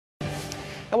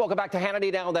And welcome back to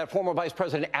Hannity. Now that former Vice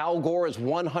President Al Gore is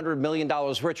 $100 million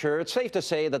richer, it's safe to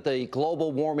say that the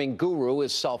global warming guru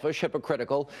is selfish,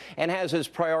 hypocritical, and has his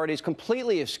priorities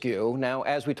completely askew. Now,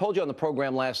 as we told you on the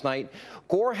program last night,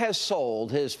 Gore has sold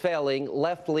his failing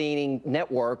left-leaning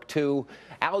network to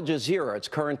Al Jazeera. It's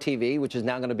current TV, which is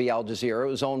now going to be Al Jazeera.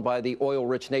 It was owned by the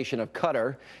oil-rich nation of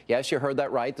Qatar. Yes, you heard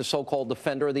that right. The so-called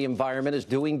defender of the environment is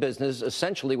doing business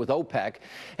essentially with OPEC.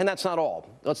 And that's not all.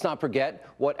 Let's not forget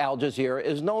what Al Jazeera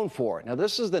is known for. Now,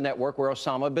 this is the network where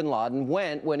Osama bin Laden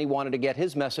went when he wanted to get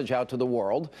his message out to the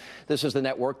world. This is the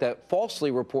network that falsely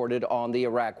reported on the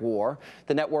Iraq war,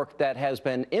 the network that has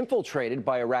been infiltrated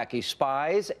by Iraqi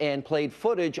spies and played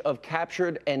footage of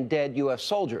captured and dead U.S.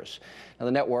 soldiers. Now,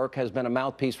 the network has been a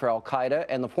mouthpiece for Al-Qaeda,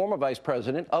 and the former vice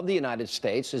president of the United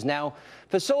States is now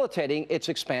facilitating its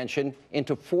expansion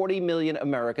into 40 million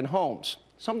American homes.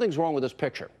 Something's wrong with this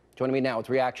picture. Joining me now with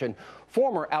reaction,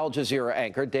 former Al Jazeera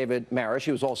anchor David Marish.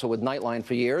 He was also with Nightline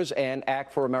for years, and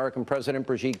ACT for American President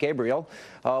Brigitte Gabriel.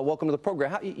 Welcome to the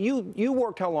program. You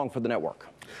worked how long for the network?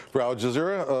 For Al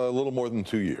Jazeera, a little more than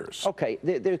 2 years. Okay.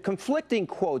 There are conflicting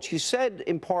quotes. You said,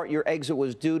 in part, your exit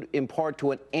was due in part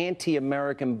to an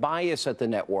anti-American bias at the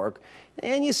network,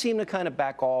 and you seem to kind of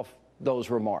back off those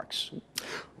remarks.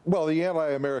 Well, the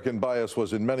anti-American bias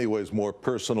was in many ways more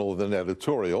personal than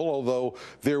editorial, although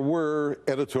there were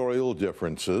editorial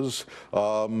differences.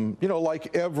 You know,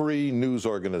 like every news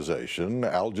organization,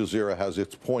 Al Jazeera has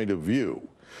its point of view.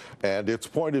 And its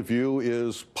point of view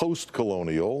is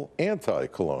post-colonial,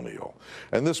 anti-colonial.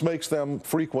 And this makes them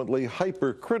frequently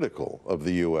hypercritical of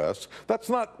the U.S. That's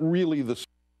not really the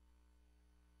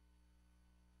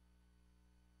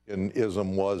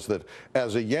ism was that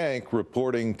as a Yank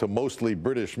reporting to mostly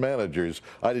British managers,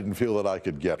 I didn't feel that I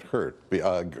could get heard,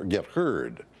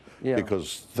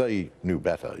 because they knew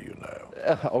better, you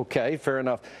know. Okay, fair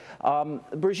enough.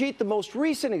 Brigitte, the most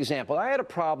recent example, I had a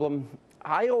problem.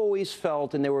 I always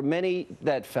felt, and there were many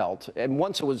that felt, and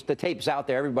once it was the tapes out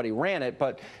there, everybody ran it,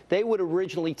 but they would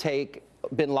originally take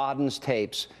bin Laden's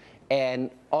tapes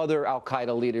and other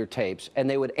al-Qaeda leader tapes, and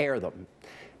they would air them.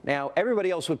 Now,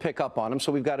 everybody else would pick up on them,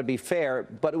 so we've got to be fair,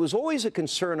 but it was always a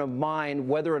concern of mine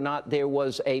whether or not there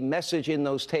was a message in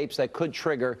those tapes that could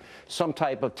trigger some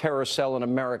type of terror cell in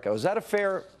America. Is that a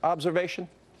fair observation?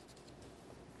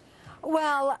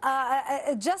 Well,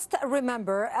 just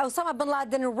remember, Osama bin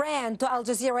Laden ran to Al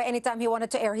Jazeera anytime he wanted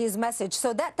to air his message.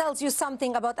 So that tells you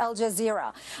something about Al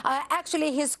Jazeera.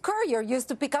 Actually, his courier used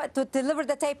to deliver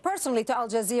the tape personally to Al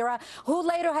Jazeera, who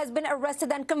later has been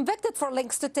arrested and convicted for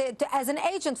links as an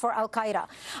agent for Al-Qaeda.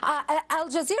 Al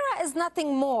Jazeera is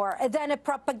nothing more than a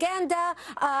propaganda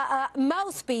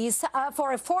mouthpiece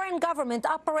for a foreign government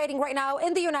operating right now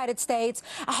in the United States,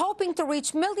 hoping to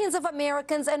reach millions of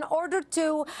Americans in order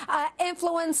to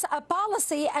influence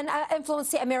policy and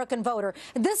influence the American voter.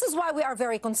 This is why we are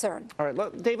very concerned. All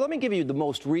right, Dave, let me give you the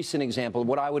most recent example of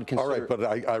what I would consider. All right, but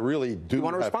I really do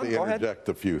have to interject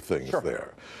a few things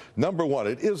there. Number one,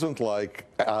 it isn't like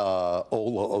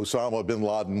Osama bin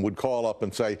Laden would call up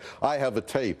and say, I have a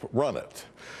tape, run it.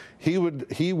 He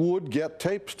would get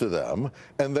tapes to them,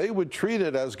 and they would treat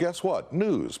it as, guess what,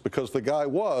 news, because the guy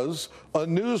was a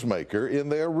newsmaker in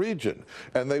their region.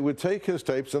 And they would take his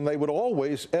tapes, and they would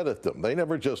always edit them. They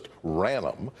never just ran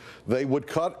them. They would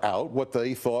cut out what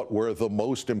they thought were the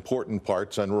most important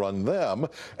parts and run them,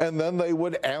 and then they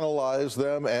would analyze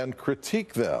them and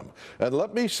critique them. And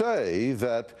let me say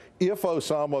that if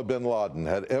Osama bin Laden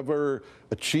had ever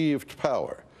achieved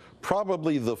power,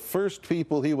 probably the first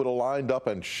people he would have lined up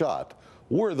and shot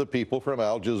were the people from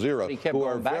Al Jazeera, who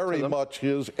are very much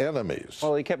his enemies.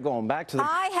 Well, he kept going back to them.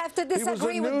 I have to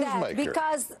disagree with that,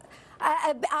 because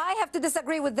I have to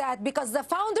disagree with that, because the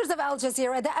founders of Al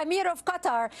Jazeera, the Emir of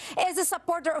Qatar, is a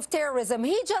supporter of terrorism.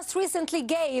 He just recently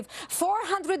gave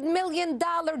 $400 million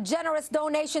generous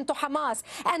donation to Hamas,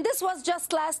 and this was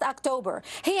just last October.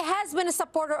 He has been a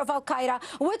supporter of Al-Qaeda,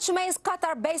 which makes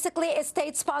Qatar basically a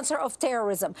state sponsor of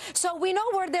terrorism. So we know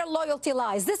where their loyalty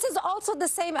lies. This is also the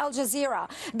same Al Jazeera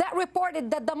that reported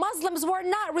that the Muslims were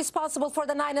not responsible for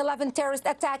the 9/11 terrorist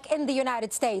attack in the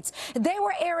United States. They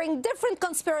were airing different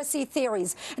conspiracy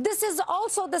theories. This is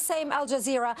also the same Al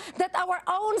Jazeera that our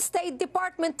own State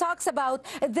Department talks about.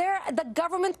 They're the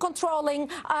government controlling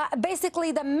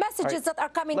basically the messages that are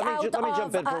coming out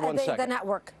of the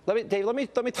network. Dave, let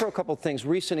me throw a couple of things,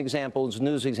 recent examples,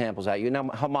 news examples at you. Now,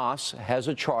 Hamas has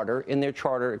a charter. In their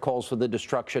charter, it calls for the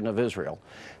destruction of Israel.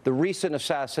 The recent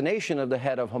assassination of the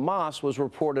head of Hamas was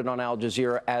reported on Al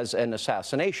Jazeera as an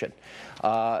assassination.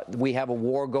 We have a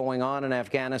war going on in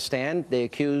Afghanistan. They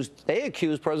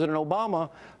accused President Obama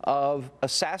of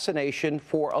assassination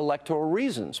for electoral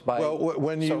reasons.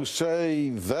 When you say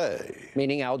they,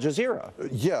 meaning Al Jazeera.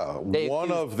 Yeah,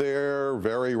 one of their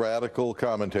very radical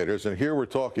commentators, and here we're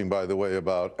talking, by the way,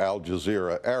 about Al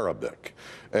Jazeera Arabic.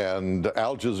 And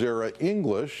Al Jazeera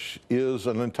English is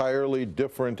an entirely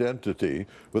different entity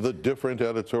with a different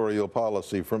editorial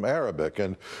policy from Arabic.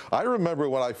 And I remember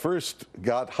when I first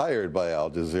got hired by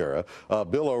Al Jazeera,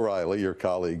 Bill O'Reilly, your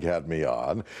colleague, had me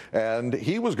on, and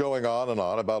he was going on and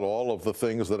on about all of the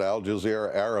things that Al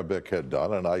Jazeera Arabic had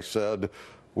done. And I said,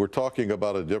 we're talking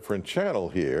about a different channel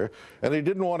here. And he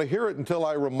didn't want to hear it until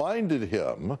I reminded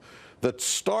him that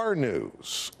Star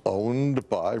News, owned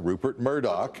by Rupert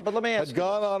Murdoch, had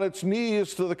gone on its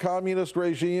knees to the communist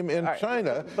regime in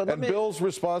China. And Bill's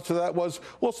response to that was,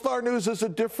 well, Star News is a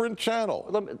different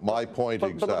channel. My point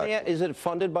exactly. Is it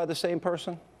funded by the same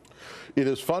person? It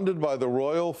is funded by the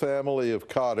royal family of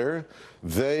Qatar.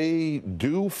 They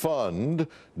do fund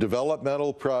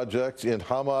developmental projects in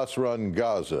Hamas-run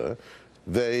Gaza.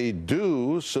 They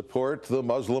do support the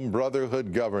Muslim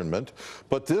Brotherhood government,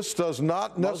 but this does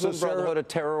not necessarily... Muslim Brotherhood, a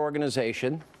terror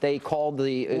organization. They called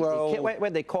the...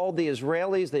 they called the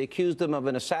Israelis, they accused them of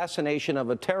an assassination of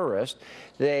a terrorist.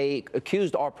 They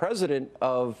accused our president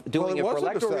of doing it for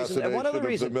electoral reasons. And one other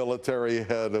reason... the military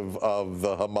head of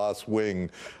the Hamas wing.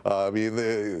 I mean,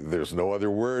 there's no other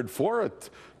word for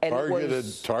it.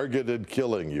 Targeted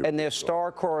killing, you. And their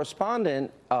star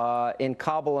correspondent in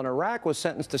Kabul and Iraq was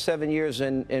sentenced to 7 years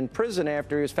in prison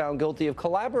after he was found guilty of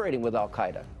collaborating with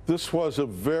Al-Qaeda. This was a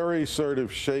very sort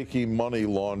of shaky money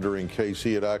laundering case.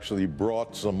 He had actually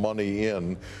brought some money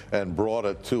in and brought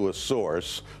it to a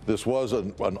source. This was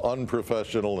an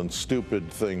unprofessional and stupid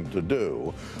thing to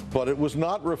do, but it was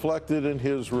not reflected in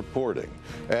his reporting.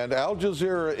 And Al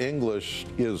Jazeera English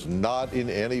is not in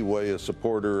any way a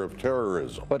supporter of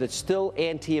terrorism. But it's still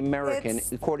anti-American,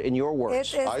 in your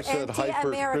words. I said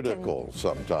hypercritical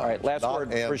sometimes. All right, last word,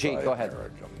 Brigitte, go ahead.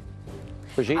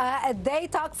 Brigitte? They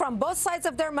talk from both sides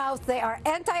of their mouth. They are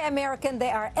anti-American,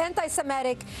 they are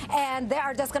anti-Semitic, and they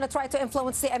are just going to try to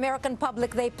influence the American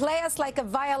public. They play us like a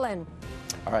violin.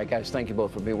 All right, guys, thank you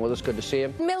both for being with us. Good to see you.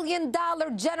 $1 million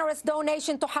generous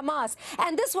donation to Hamas,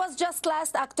 and this was just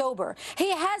last October. He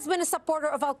has been a supporter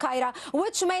of Al-Qaeda,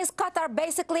 which makes Qatar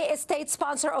basically a state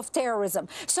sponsor of terrorism.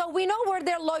 So we know where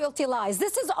their loyalty lies.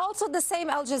 This is also the same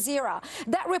Al Jazeera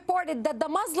that reported that the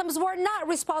Muslims were not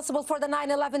responsible for the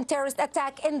 9/11 terrorist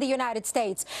attack in the United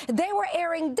States. They were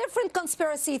airing different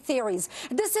conspiracy theories.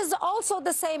 This is also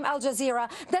the same Al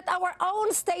Jazeera that our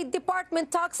own State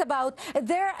Department talks about.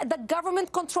 The government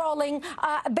controlling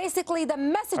basically the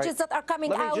messages that are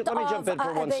coming out of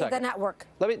the network.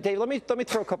 Dave, let me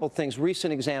throw a couple of things,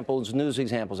 recent examples, news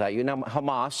examples at you. Now,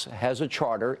 Hamas has a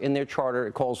charter. In their charter,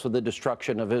 it calls for the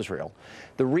destruction of Israel.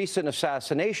 The recent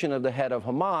assassination of the head of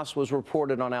Hamas was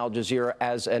reported on Al Jazeera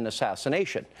as an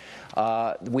assassination.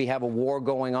 We have a war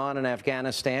going on in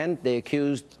Afghanistan. They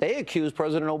accused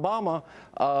President Obama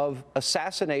of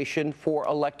assassination for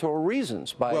electoral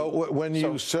reasons. When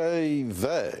you say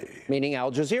they, meaning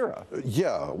Al Jazeera.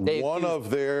 Yeah, one of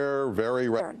their very...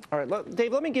 All right,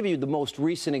 Dave, let me give you the most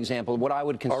recent example of what I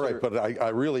would consider... All right, but I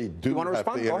really do have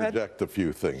to interject a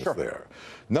few things there.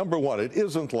 Number one, it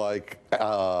isn't like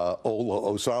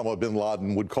Osama bin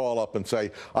Laden would call up and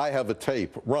say, I have a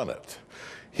tape, run it.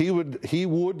 He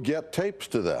would get tapes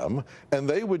to them, and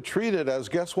they would treat it as,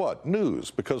 guess what,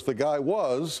 news, because the guy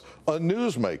was a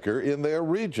newsmaker in their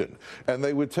region. And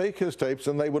they would take his tapes,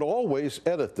 and they would always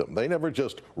edit them. They never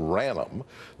just ran them.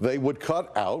 They would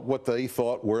cut out what they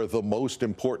thought were the most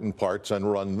important parts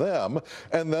and run them,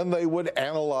 and then they would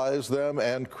analyze them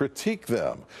and critique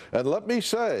them. And let me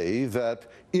say that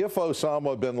if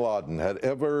Osama bin Laden had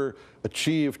ever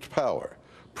achieved power,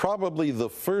 probably the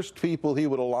first people he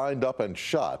would have lined up and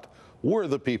shot were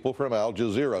the people from Al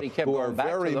Jazeera, who are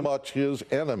very much his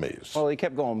enemies. Well, he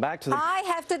kept going back to them. I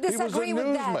have to disagree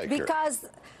with that because...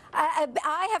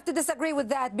 I have to disagree with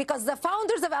that because the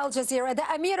founders of Al Jazeera, the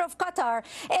Emir of Qatar,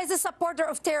 is a supporter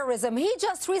of terrorism. He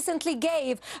just recently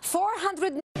gave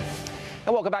 $400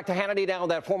 And welcome back to Hannity. Now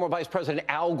that former Vice President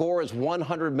Al Gore is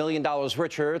 $100 million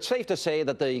richer, it's safe to say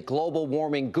that the global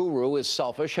warming guru is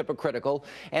selfish, hypocritical,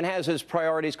 and has his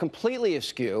priorities completely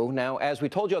askew. Now, as we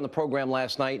told you on the program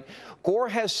last night, Gore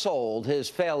has sold his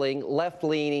failing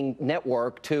left-leaning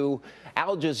network to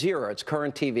Al Jazeera. It's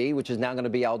current TV, which is now going to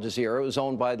be Al Jazeera. It was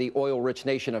owned by the oil-rich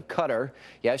nation of Qatar.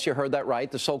 Yes, you heard that right.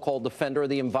 The so-called defender of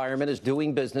the environment is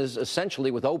doing business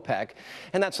essentially with OPEC.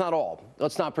 And that's not all.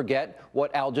 Let's not forget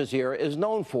what Al Jazeera is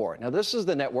known for. Now, this is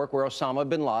the network where Osama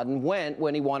bin Laden went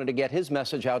when he wanted to get his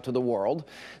message out to the world.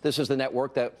 This is the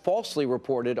network that falsely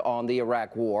reported on the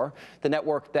Iraq war, the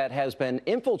network that has been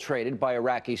infiltrated by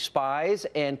Iraqi spies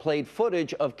and played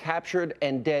footage of captured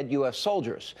and dead U.S.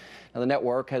 soldiers. Now, the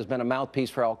network has been a mouthpiece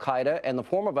for al-Qaeda, and the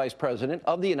former vice president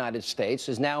of the United States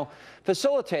is now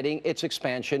facilitating its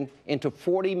expansion into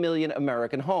 40 million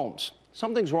American homes.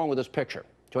 Something's wrong with this picture.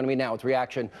 Joining me now with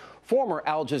reaction, former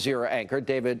Al-Jazeera anchor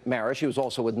David Marish. He was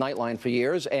also with Nightline for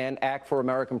years, and ACT for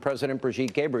American President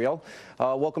Brigitte Gabriel.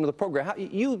 Welcome to the program.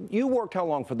 You worked how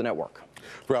long for the network?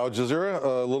 For Al-Jazeera,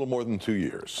 a little more than 2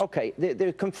 years. Okay. There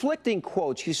are conflicting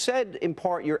quotes. You said, in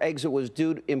part, your exit was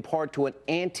due in part to an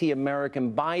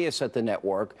anti-American bias at the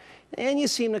network, and you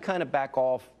seem to kind of back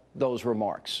off those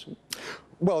remarks.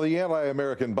 Well, the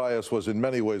anti-American bias was in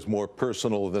many ways more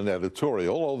personal than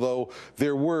editorial, although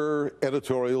there were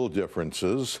editorial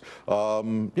differences.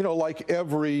 You know, like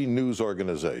every news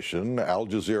organization, Al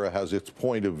Jazeera has its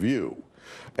point of view.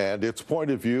 And its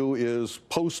point of view is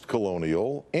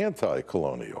post-colonial,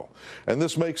 anti-colonial. And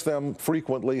this makes them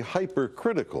frequently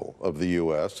hypercritical of the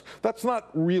U.S. That's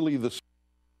not really the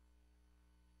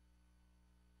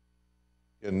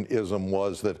ism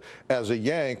was that as a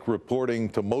Yank reporting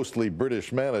to mostly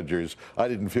British managers, I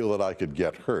didn't feel that I could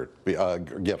get heard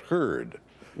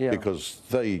because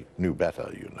they knew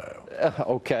better, you know.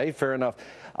 Okay, fair enough.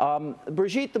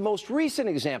 Brigitte, the most recent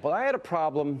example, I had a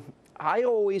problem. I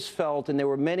always felt, and there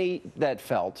were many that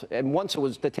felt, and once it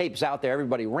was the tapes out there,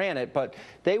 everybody ran it, but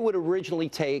they would originally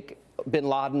take bin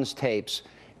Laden's tapes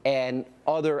and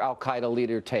other al-Qaeda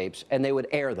leader tapes, and they would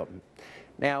air them.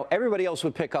 Now, everybody else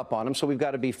would pick up on them, so we've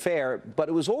got to be fair, but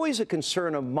it was always a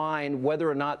concern of mine whether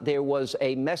or not there was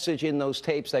a message in those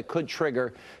tapes that could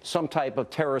trigger some type of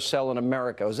terror cell in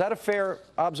America. Is that a fair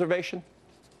observation?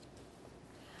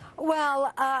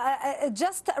 Well,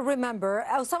 just remember,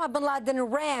 Osama bin Laden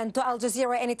ran to Al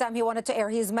Jazeera anytime he wanted to air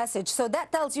his message. So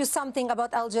that tells you something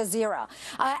about Al Jazeera.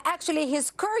 Actually,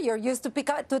 his courier used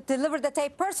to deliver the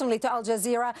tape personally to Al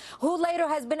Jazeera, who later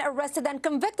has been arrested and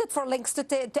convicted for links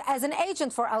as an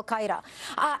agent for Al-Qaeda.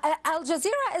 Al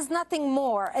Jazeera is nothing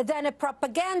more than a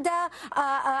propaganda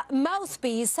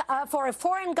mouthpiece for a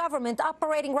foreign government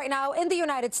operating right now in the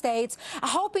United States,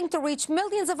 hoping to reach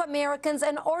millions of Americans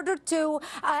in order to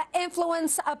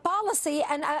influence a policy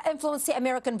and influence the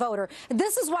American voter.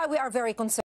 This is why we are very concerned.